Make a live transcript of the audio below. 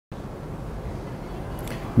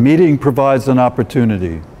Meeting provides an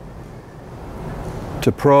opportunity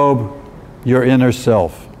to probe your inner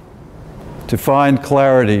self, to find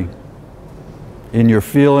clarity in your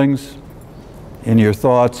feelings, in your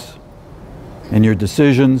thoughts, in your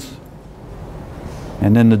decisions,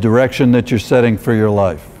 and in the direction that you're setting for your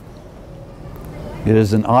life. It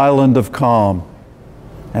is an island of calm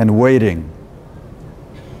and waiting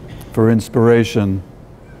for inspiration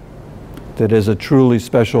that is a truly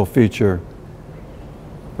special feature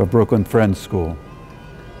of Brooklyn Friends School.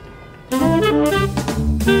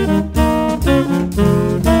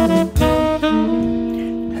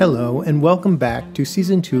 Hello, and welcome back to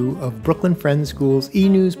Season 2 of Brooklyn Friends School's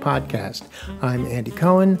ENEWS Podcast. I'm Andy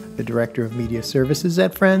Cohen, the Director of Media Services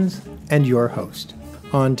at Friends, and your host.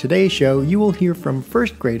 On today's show, you will hear from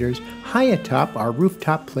first graders high atop our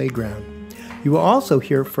rooftop playground. You will also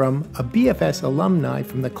hear from a BFS alumni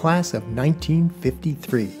from the class of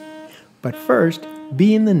 1953. But first,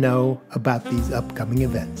 be in the know about these upcoming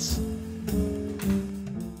events.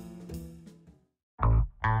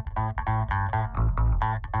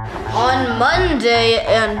 On Monday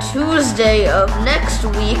and Tuesday of next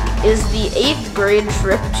week is the 8th grade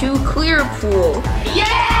trip to Clearpool.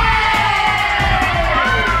 Yeah!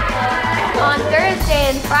 On Thursday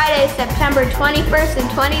and Friday, September 21st and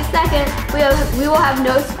 22nd, we will have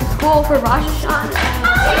no school for Rosh Hashanah.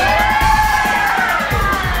 Yeah!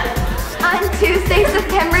 On Tuesday,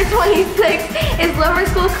 September 26th is Lower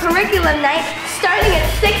School Curriculum Night starting at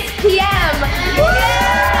 6 p.m.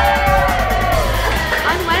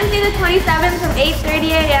 On Wednesday the 27th from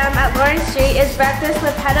 8:30 a.m. at Lawrence Street is breakfast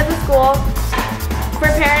with head of the school for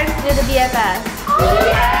parents through the BFS.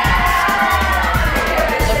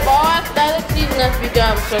 The fall athletic season has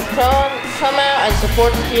begun, so come out and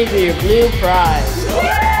support the team with your blue pride.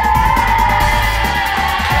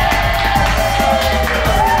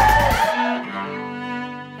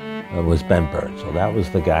 It was Ben Birdsell. That was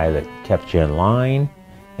the guy that kept you in line,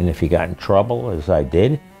 and if you got in trouble, as I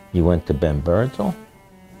did, you went to Ben Birdsell.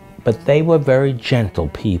 But they were very gentle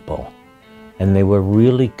people, and they were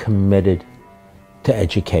really committed to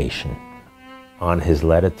education. On his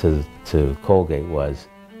letter to Colgate was,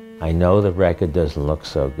 I know the record doesn't look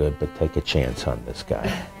so good, but take a chance on this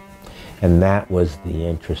guy. And that was the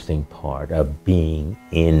interesting part of being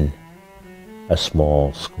in a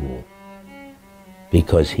small school,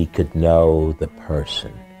 because he could know the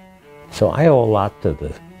person. So I owe a lot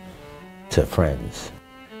to Friends.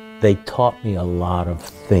 They taught me a lot of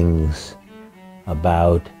things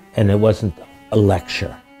about, and it wasn't a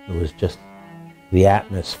lecture, it was just the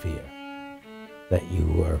atmosphere, that you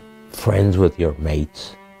were friends with your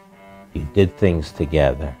mates, you did things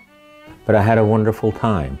together. But I had a wonderful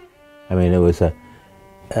time. I mean, it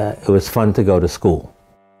was fun to go to school.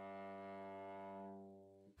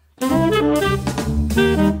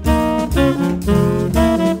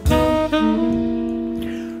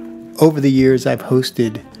 Over the years, I've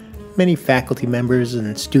hosted many faculty members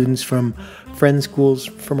and students from Friends schools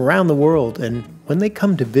from around the world, and when they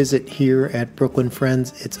come to visit here at Brooklyn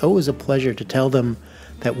Friends, it's always a pleasure to tell them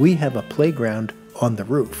that we have a playground on the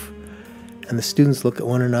roof. And the students look at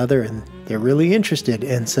one another and they're really interested,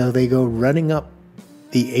 and so they go running up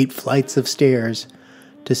the 8 flights of stairs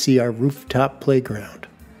to see our rooftop playground.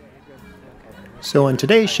 So on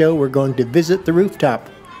today's show, we're going to visit the rooftop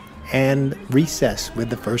and recess with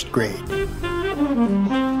the first grade.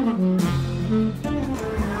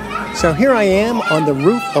 So here I am on the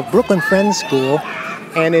roof of Brooklyn Friends School,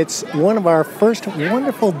 and it's one of our first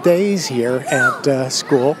wonderful days here at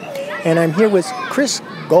school. And I'm here with Chris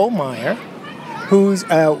Gollmar, who's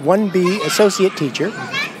a 1B associate teacher,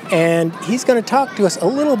 and he's going to talk to us a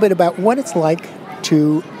little bit about what it's like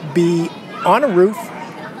to be on a roof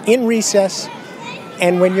in recess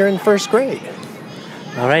and when you're in first grade.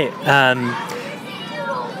 All right.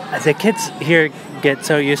 The kids here get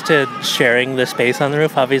so used to sharing the space on the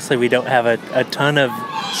roof. Obviously, we don't have a ton of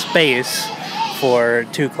space for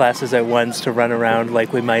 2 classes at once to run around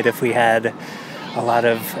like we might if we had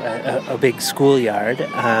a big schoolyard.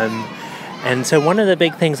 And so one of the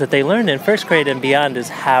big things that they learn in first grade and beyond is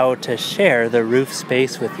how to share the roof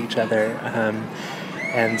space with each other.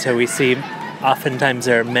 And so we see oftentimes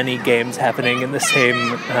there are many games happening in the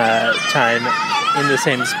same time, in the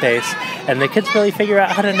same space, and the kids really figure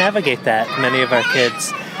out how to navigate that. Many of our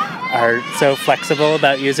kids are so flexible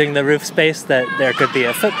about using the roof space that there could be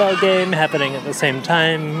a football game happening at the same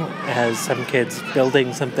time as some kids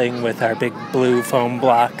building something with our big blue foam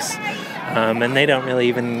blocks, and they don't really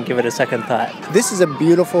even give it a second thought. This is a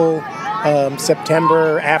beautiful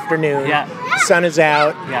September afternoon. Yeah. The sun is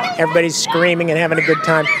out. Yeah. Everybody's screaming and having a good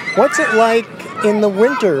time. What's it like in the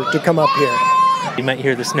winter to come up here? You might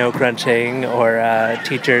hear the snow crunching or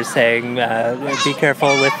teachers saying, be careful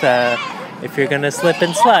with, if you're going to slip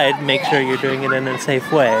and slide, make sure you're doing it in a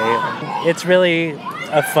safe way. It's really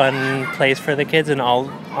a fun place for the kids in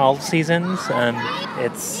all seasons.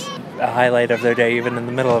 It's a highlight of their day, even in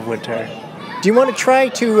the middle of winter. Do you want to try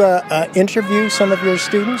to interview some of your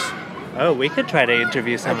students? Oh, we could try to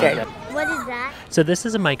interview some of them. What is that? So this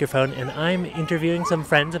is a microphone, and I'm interviewing some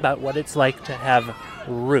friends about what it's like to have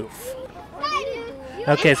roof.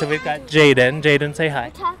 Okay, so we've got Jaden. Jaden, say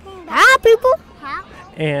hi. Hi, people.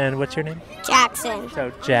 And what's your name? Jackson.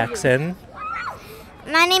 So Jackson.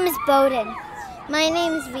 My name is Bowden. My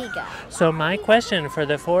name is Vega. So my question for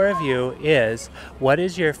the four of you is, what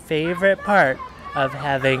is your favorite part of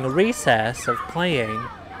having recess, of playing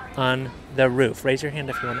on the roof? Raise your hand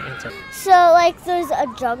if you want to answer. So, like, there's a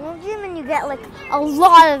jungle gym, and you get, like, a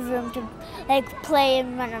lot of room to, like, play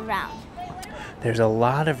and run around. There's a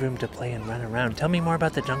lot of room to play and run around. Tell me more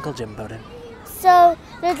about the jungle gym, Bowden. So,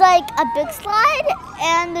 there's, like, a big slide,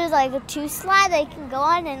 and there's, like, a 2 slide that you can go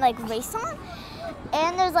on and, like, race on.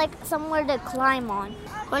 And there's, like, somewhere to climb on.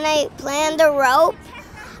 When I play on the rope,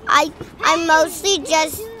 I mostly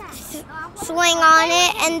just swing on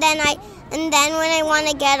it, and then when I want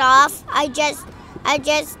to get off, I just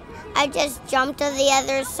jump to the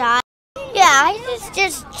other side. Yeah, I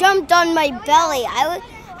just jumped on my belly. I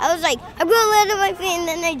was like, I'm going to land on my feet, and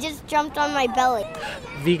then I just jumped on my belly.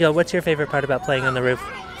 Vigo, what's your favorite part about playing on the roof?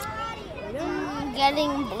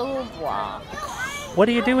 Getting blue blocks. What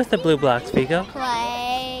do you do with the blue blocks, Vigo?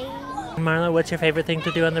 Play. Marla, what's your favorite thing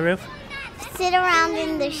to do on the roof? Sit around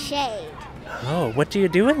in the shade. Oh, what do you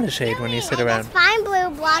do in the shade when you sit around? Find blue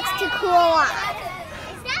blocks to cool off.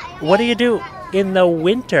 What do you do in the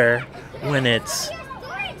winter when it's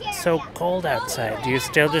so cold outside? Do you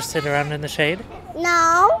still just sit around in the shade?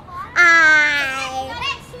 No, I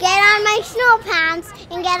get on my snow pants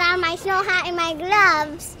and get on my snow hat and my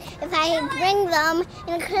gloves if I bring them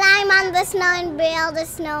and climb on the snow and build a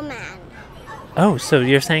snowman. Oh, so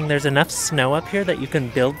you're saying there's enough snow up here that you can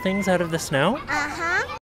build things out of the snow?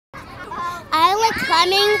 Uh-huh. I like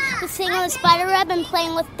climbing the thing on the spider web and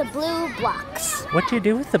playing with the blue blocks. What do you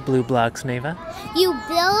do with the blue blocks, Neva? You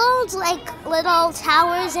build like little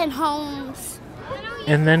towers and homes.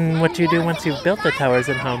 And then what do you do once you've built the towers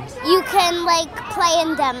and homes? You can like play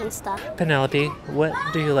in them and stuff. Penelope, what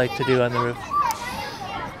do you like to do on the roof?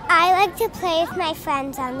 I like to play with my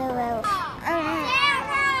friends on the roof.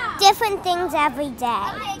 Different things every day.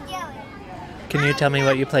 Can you tell me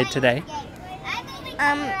what you played today?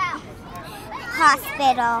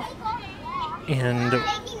 Hospital. And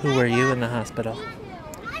who were you in the hospital?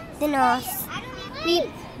 The nurse.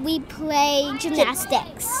 We play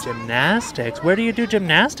gymnastics. Gymnastics? Where do you do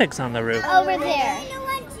gymnastics on the roof? Over there.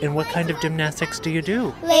 And what kind of gymnastics do you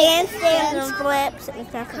do? Handstands, flips, and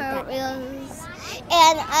stuff like that.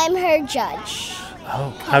 And I'm her judge.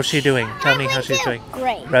 Oh, how's she doing? Tell me how she's doing.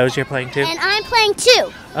 Great. Rose, you're playing too? And I'm playing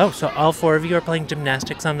too. Oh, so all four of you are playing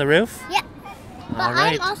gymnastics on the roof? Yeah. But All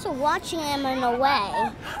right. I'm also watching them in a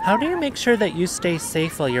way. How do you make sure that you stay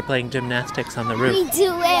safe while you're playing gymnastics on the roof? We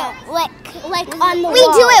do it like on the walls. We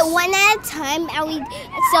do it one at a time, and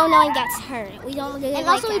so no one gets hurt. We don't do it. And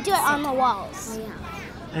also we do it on the walls. Oh,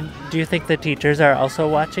 yeah. And do you think the teachers are also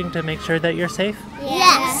watching to make sure that you're safe?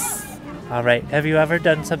 Yes. All right. Have you ever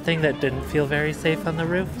done something that didn't feel very safe on the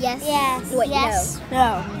roof? Yes. Yes. Wait, yes.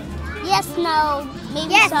 No. Yes. No.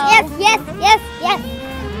 Maybe Yes. so. Yes.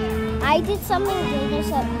 I did something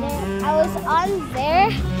dangerous up there. I was on there,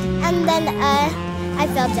 and then I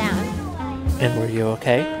fell down. And were you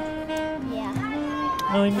okay? Yeah.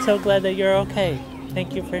 Oh, I'm so glad that you're okay.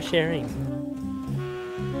 Thank you for sharing.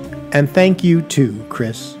 And thank you too,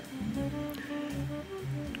 Chris.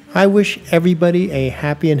 I wish everybody a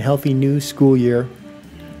happy and healthy new school year.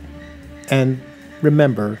 And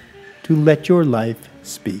remember to let your life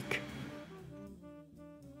speak.